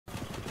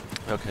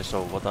Okay,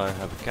 so what I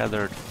have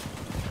gathered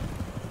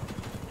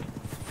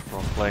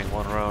from playing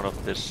one round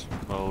of this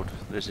mode,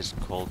 this is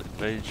called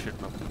Invasion,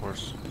 of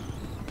course.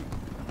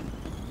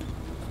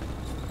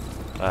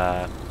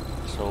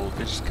 So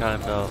this is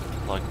kind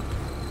of like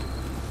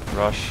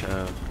Rush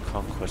and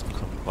Conquest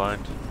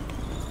combined.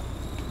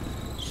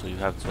 So you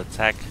have to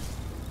attack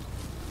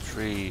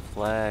 3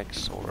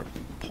 flags or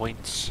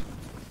points.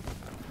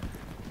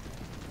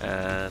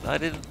 And I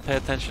didn't pay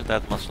attention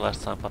that much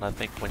last time, but I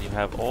think when you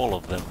have all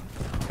of them,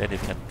 then you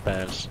can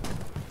advance.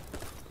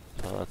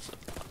 So that's,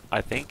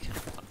 I think,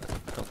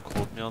 don't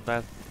quote me on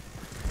that.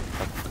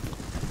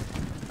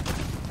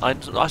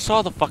 But I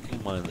saw the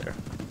fucking mine there.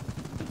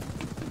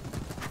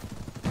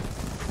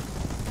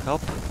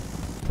 Help.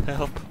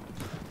 Help.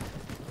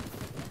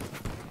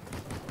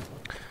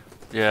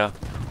 Yeah.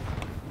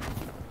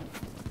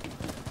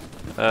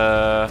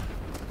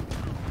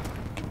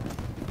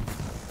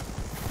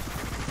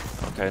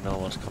 Okay, no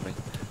one's coming.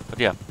 But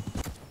yeah.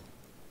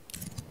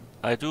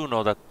 I do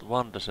know that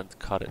one doesn't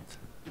cut it.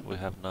 We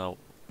have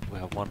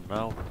one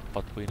now,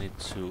 but we need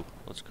to,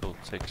 let's go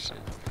take C.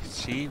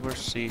 C? Where's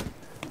C?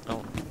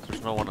 No,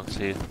 there's no one on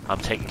C. I'm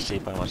taking C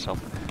by myself.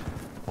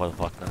 What the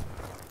fuck now?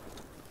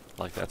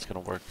 Like that's gonna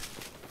work.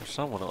 There's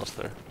someone else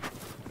there.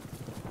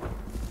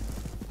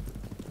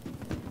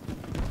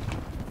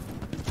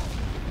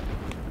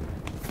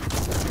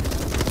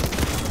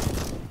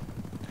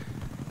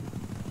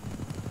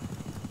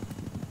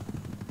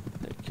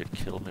 They could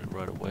kill me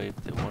right away if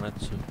they wanted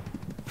to.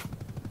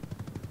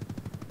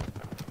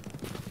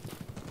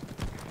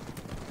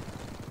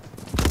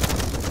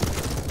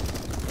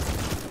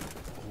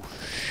 Oh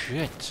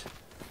shit!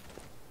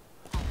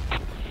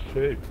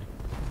 Shit.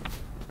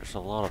 There's a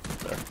lot of them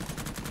there.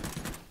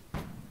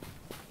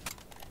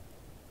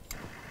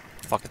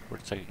 Fuck it, we're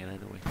taking it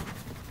anyway.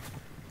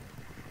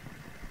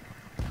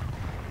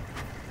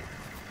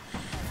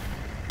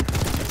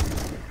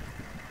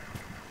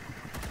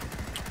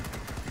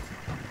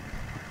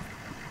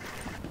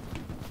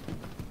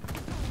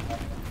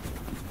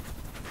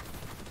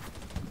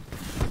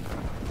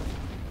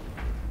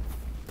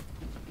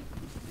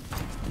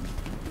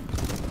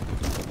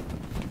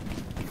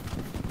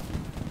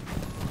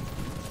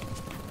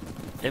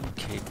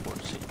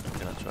 MK14, I'm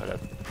gonna try that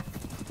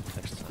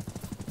next time.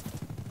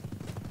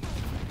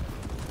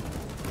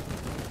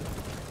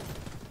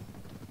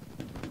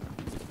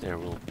 If there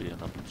will be an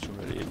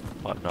opportunity,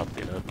 but not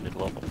in the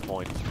middle of a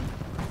point,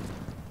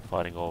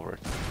 fighting over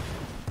it.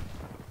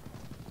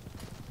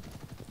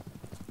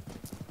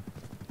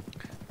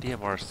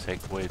 DMRs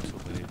take way too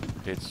many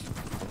hits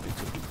for me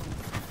to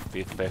be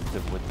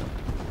effective with them.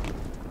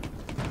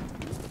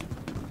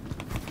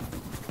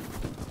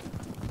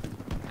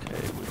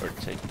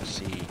 Take the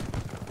C,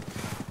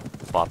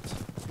 but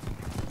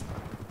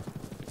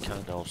we kind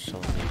of also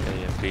need A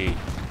and B.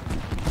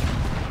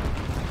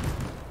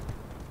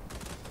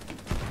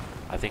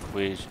 I think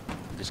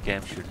this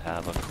game should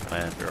have a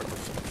commander of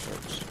some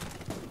sorts.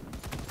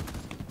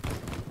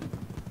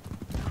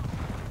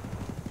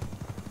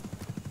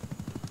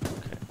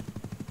 Okay.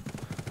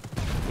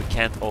 We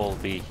can't all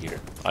be here.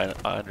 I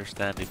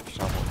understand if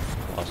someone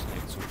of us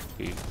needs to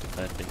be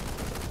defending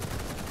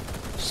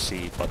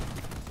C, but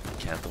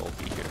can't all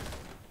be here.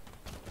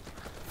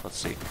 Let's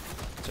see.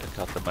 Check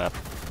out the map.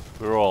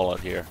 We're all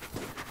out here.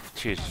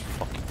 Jesus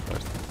fucking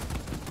Christ.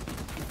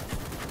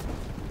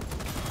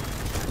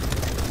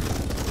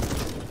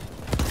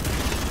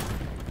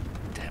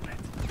 Damn it.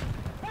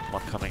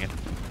 One coming in.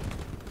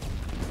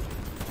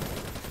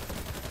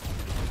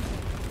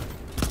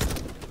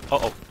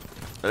 Uh-oh.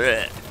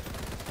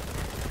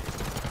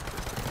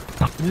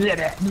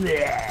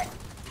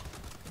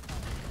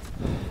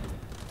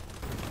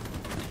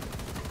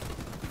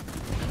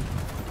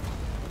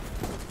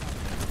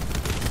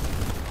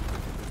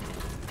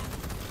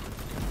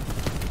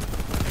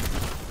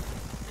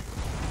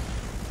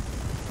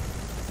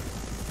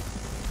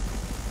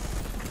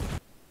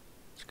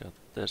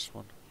 This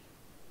one.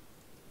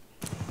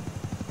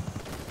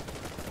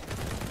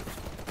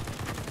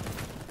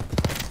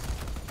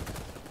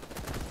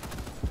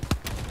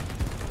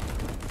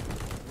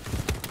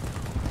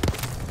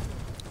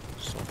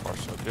 So far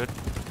so good.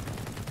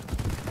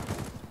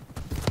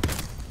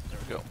 There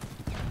we go.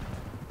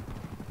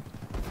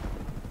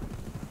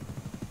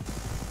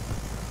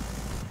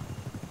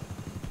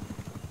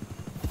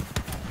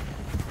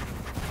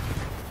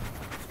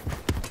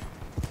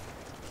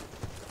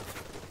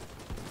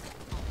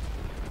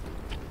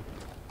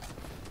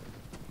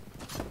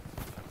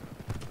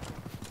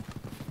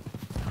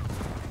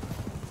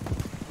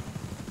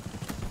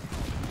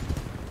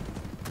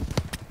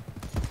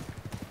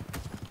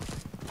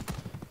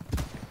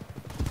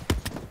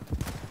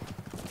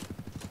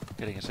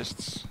 Getting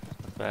assists.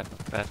 Not bad,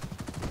 not bad.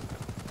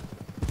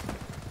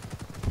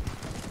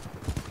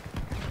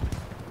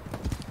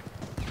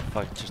 If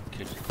I just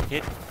could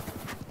hit.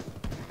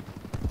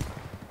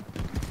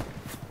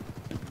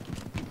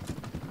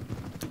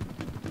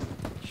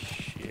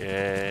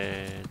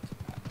 Shit.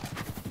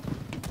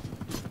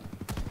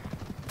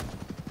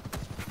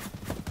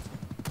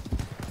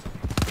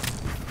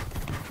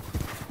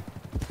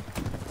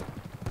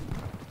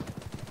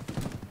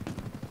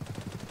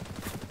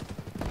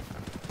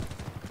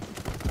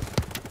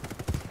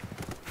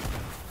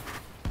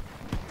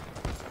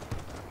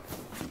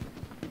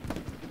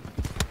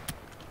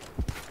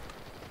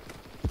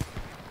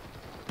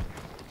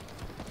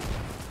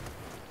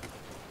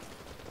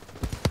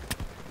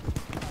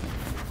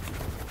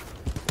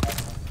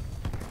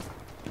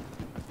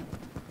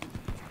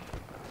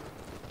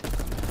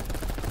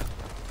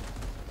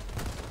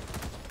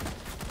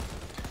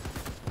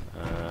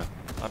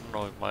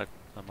 don't know,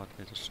 I might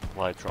need a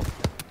supply drop.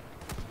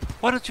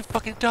 Why don't you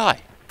fucking die?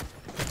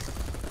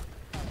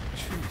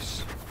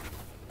 Jeez.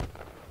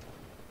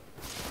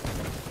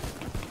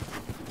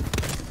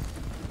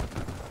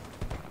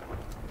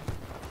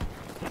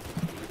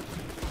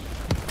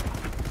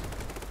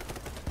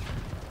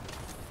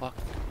 Fuck.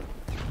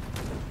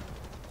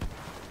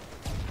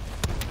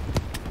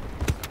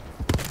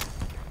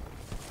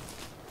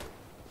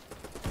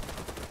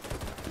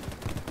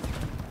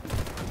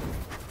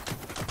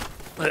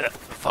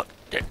 Fuck.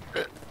 Dead.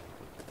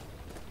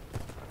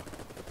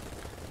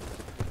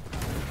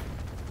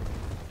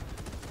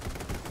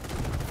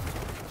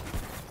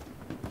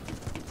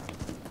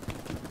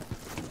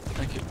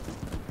 Thank you.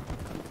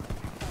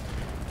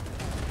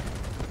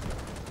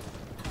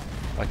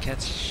 I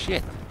can't see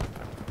shit.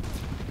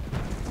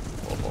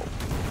 Whoa.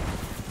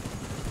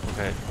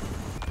 Okay.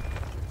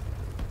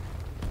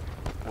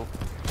 Whoop.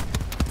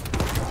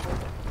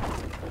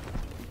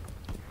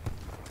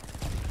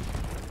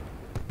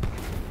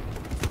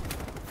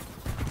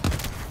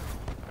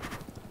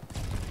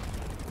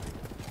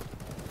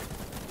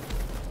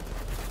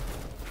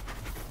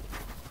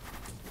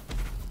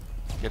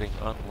 Getting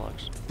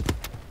unlocks.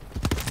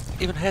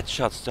 Even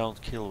headshots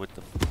don't kill with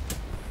the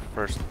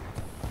first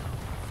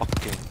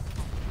fucking.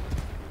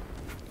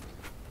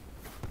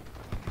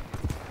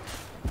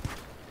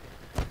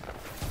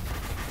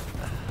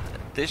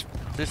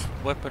 This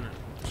weapon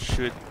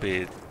should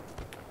be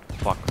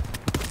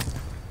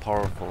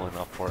powerful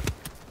enough for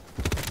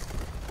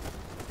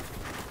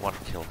one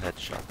kill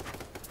headshot.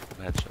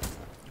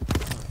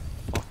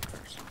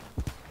 Fuckers.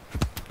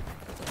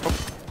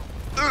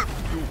 Oh.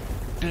 You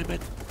damn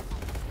it.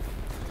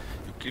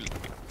 You killed me.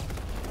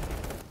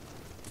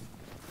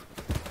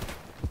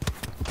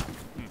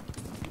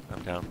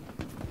 I'm down.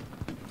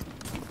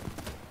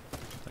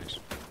 Thanks.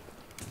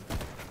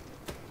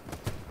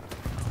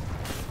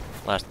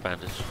 Last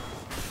bandage.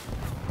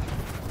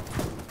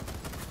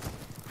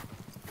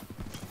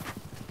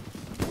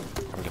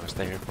 I'm gonna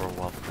stay here for a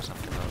while because I'm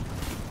gonna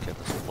get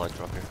the supply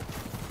drop here.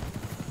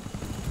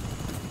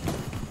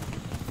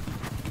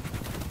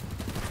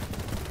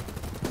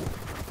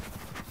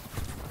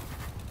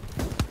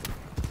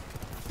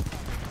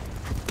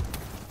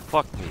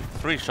 Fuck me.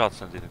 3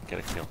 shots and didn't get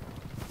a kill.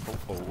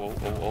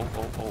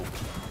 Oh.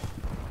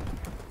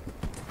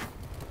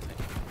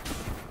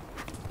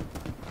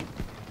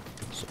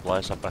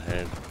 Supplies up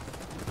ahead.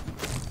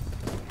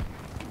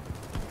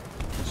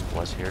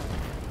 Supplies here.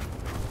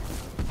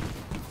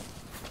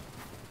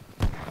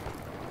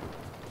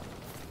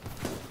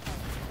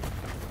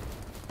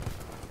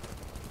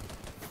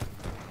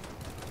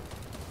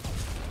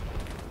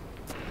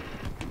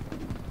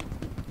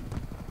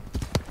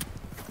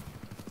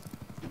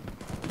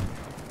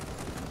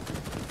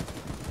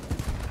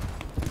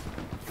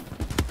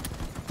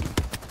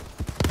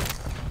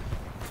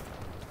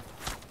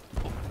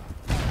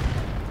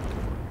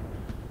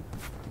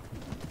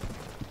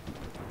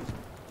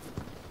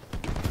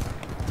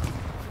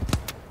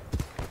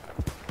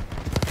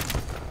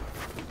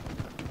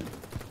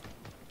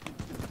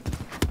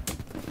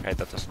 Okay,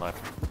 that's a sniper.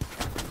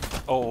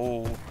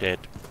 Oh, dead.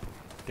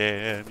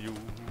 Damn you.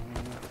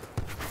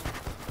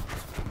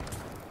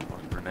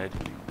 One grenade.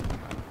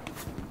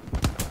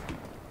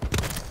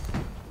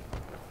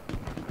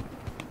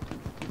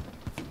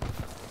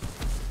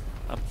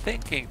 I'm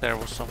thinking there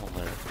was someone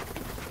there.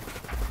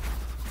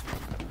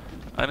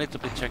 I need to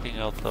be checking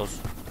out those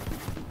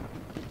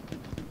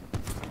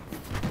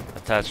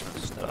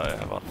attachments that I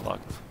have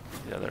unlocked.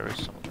 Yeah, there is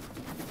someone.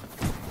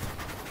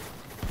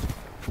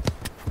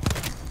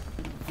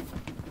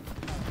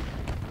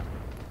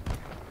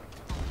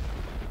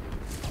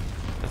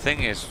 The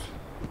thing is,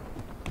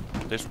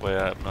 this way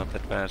I'm not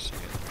advancing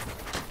it.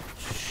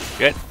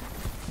 Get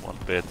one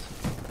bit.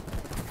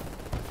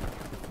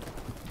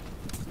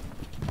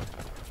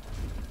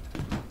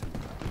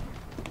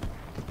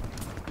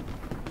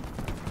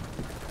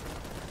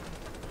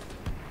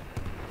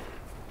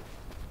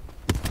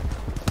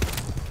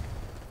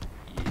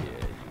 Yeah,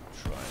 you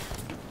try.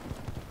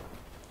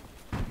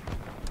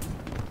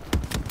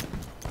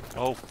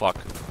 Oh fuck.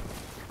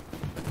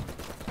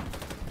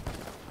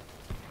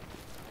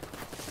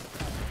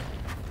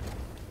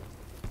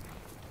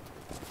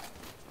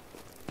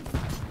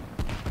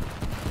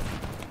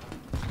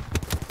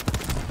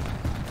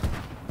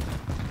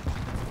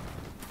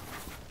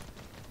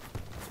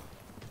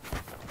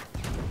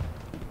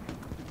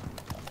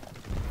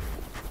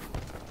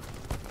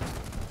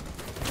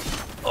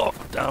 Oh,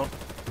 down.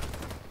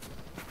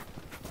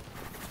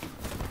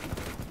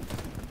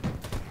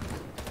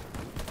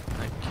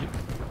 Thank you.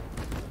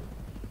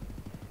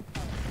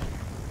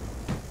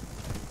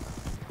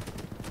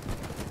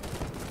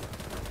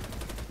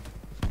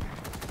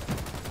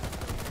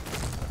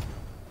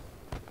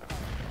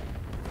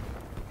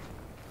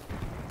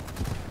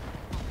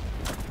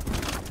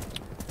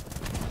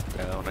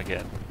 Down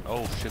again.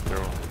 Oh shit, they're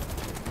all.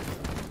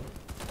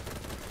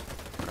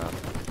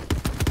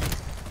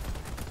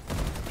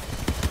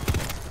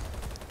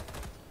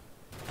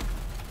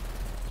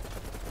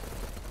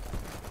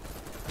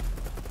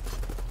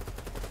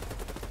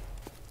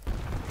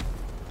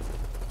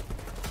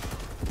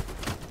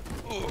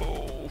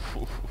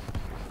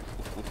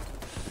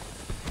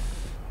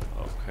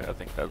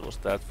 that was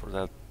that for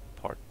that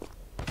part.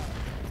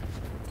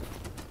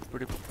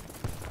 Pretty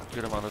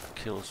good amount of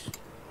kills.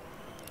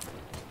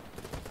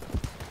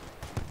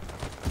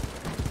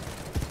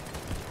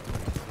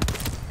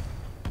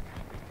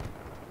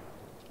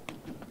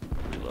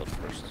 Reload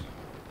first.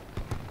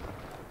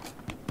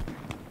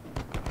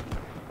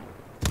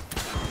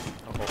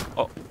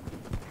 Oh.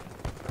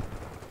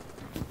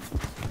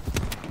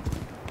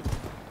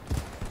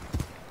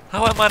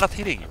 How am I not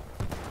hitting you?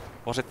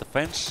 Was it the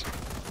fence?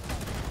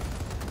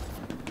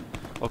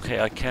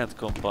 Okay, I can't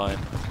combine.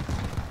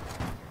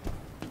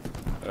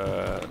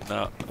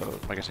 Now,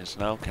 magazines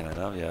now? Can I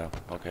now? Yeah,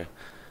 okay.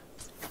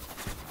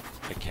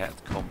 I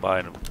can't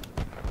combine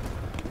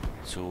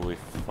two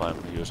if I'm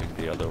using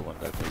the other one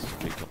that needs to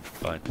be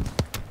combined.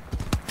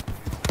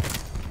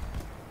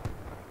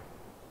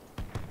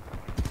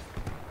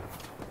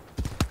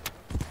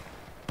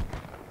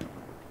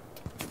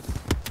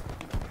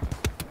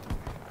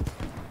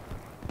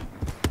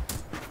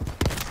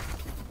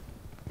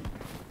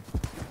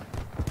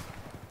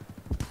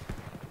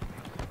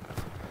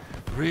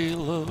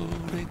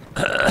 Reloading.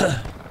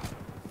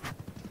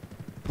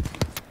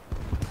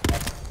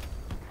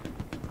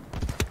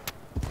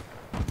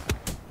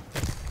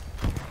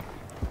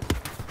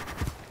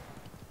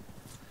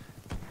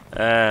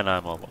 And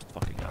I'm almost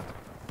fucking out.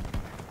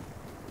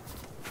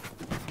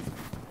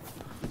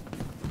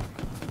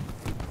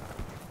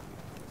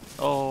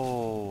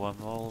 Oh,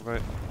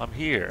 I'm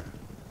here.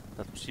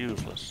 That was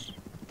useless.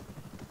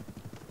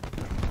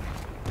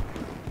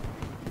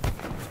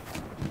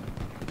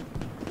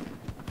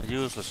 A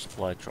useless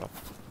flight drop.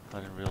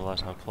 I didn't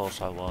realize how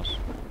close I was.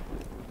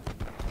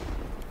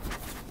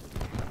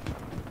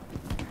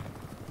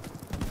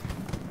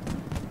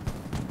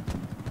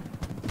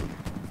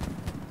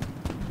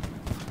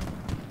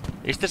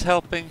 Is this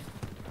helping?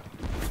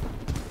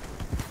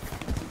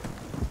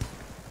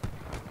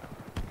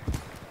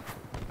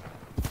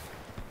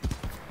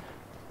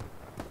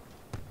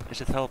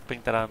 Is it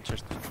helping that I'm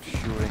just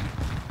shooting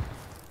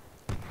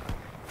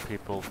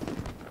people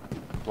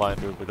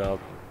blindly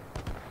without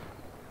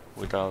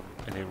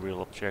any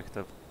real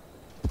objective?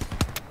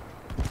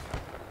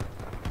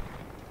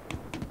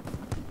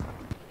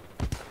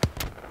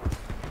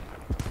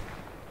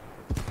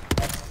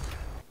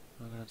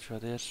 I'm gonna try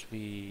the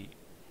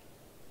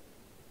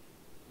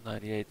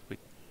SV98 with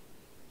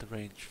the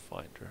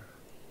rangefinder.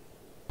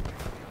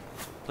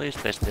 Please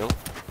stay still.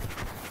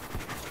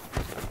 I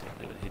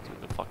didn't even hit you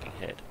in the fucking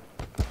head.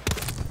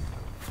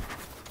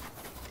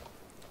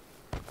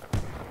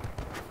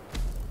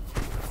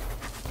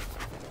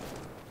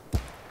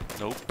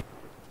 Nope.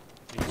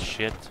 Eat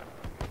shit.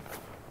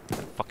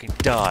 Fucking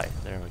die.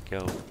 There we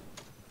go.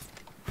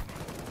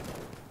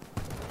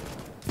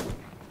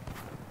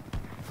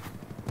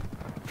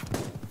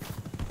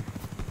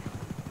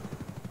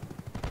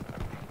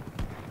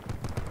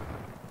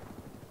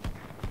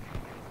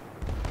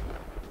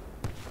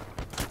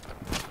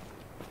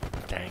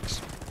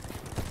 Thanks.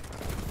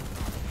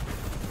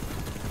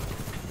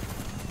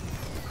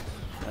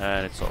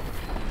 And it's over.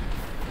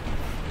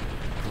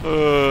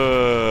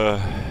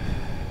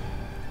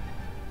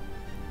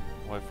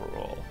 Why for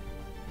all?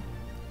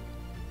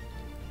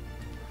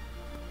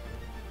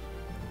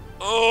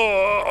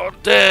 Oh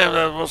damn!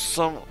 That was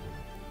some.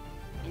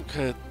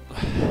 Okay.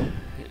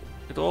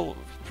 It all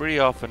pretty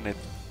often it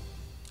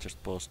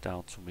just boils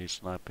down to me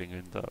sniping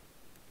in the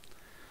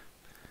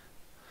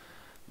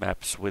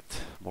maps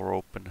with more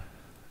open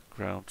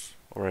grounds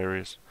or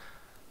areas.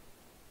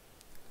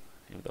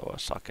 Even though I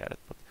suck at it,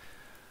 but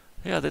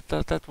yeah,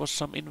 that was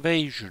some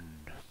invasion.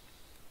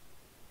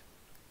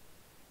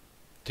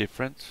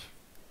 Different,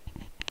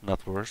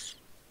 not worse,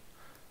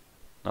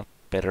 not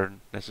better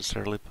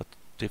necessarily, but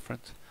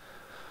different,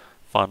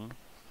 fun.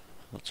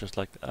 Not just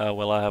like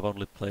well, I have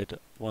only played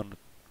one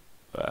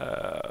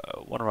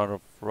round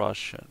of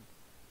Rush, and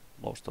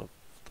most of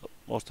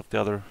the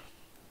other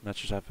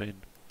matches have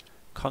been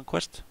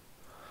Conquest.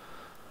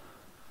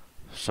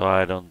 So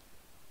I don't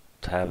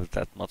have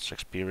that much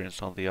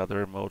experience on the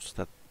other modes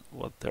that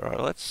what there are.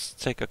 Let's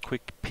take a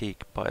quick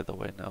peek, by the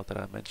way, now that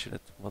I mention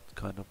it. What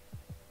kind of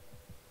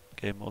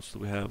game modes do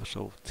we have?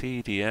 So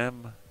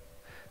TDM,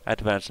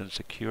 Advanced and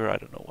Secure, I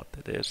don't know what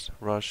that is.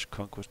 Rush,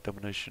 Conquest,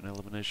 Domination,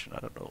 Elimination,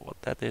 I don't know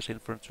what that is.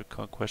 Infantry,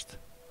 Conquest,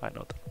 I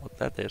know what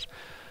that is.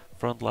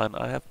 Frontline,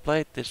 I have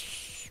played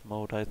this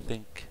mode, I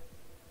think.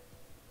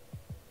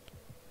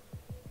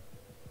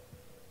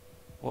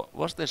 What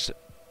was this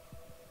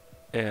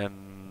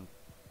in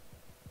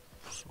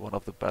one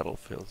of the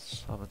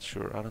battlefields? I'm not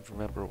sure. I don't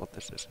remember what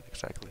this is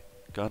exactly.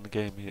 Gun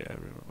game, yeah,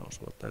 everyone knows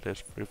what that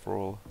is. Free for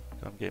all.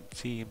 Gun game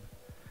team.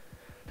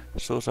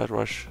 Suicide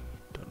Rush,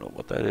 don't know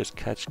what that is.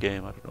 Catch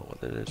game, I don't know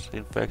what that is.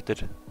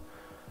 Infected.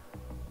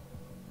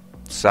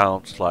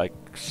 Sounds like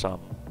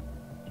some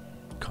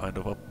kind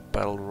of a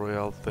battle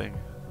royale thing.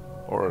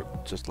 Or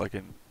just like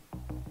in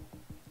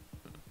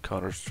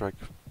Counter-Strike.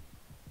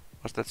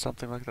 Was that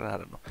something like that? I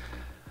don't know.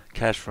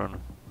 Cash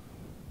Run.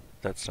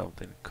 That's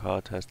something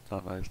COD has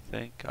done, I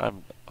think.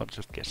 I'm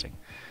just guessing.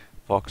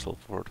 Voxel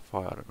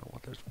 45, I don't know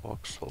what that is.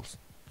 Voxel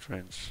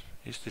Strange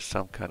Is this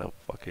some kind of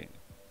fucking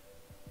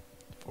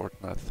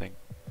Fortnite thing?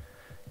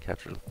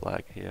 Capture the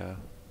flag, yeah.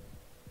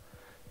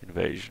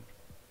 Invasion.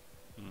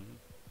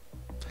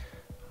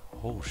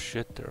 Oh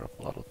shit, there are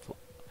a lot of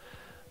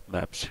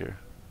maps here.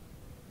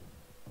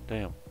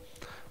 Damn.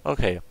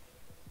 Okay.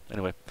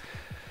 Anyway,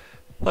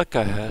 like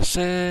I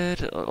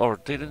said, or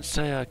didn't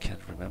say, I can't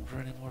remember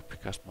anymore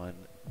because my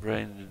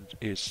brain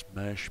is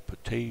mashed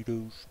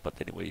potatoes. But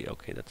anyway,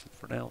 okay, that's it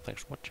for now.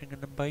 Thanks for watching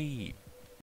and bye.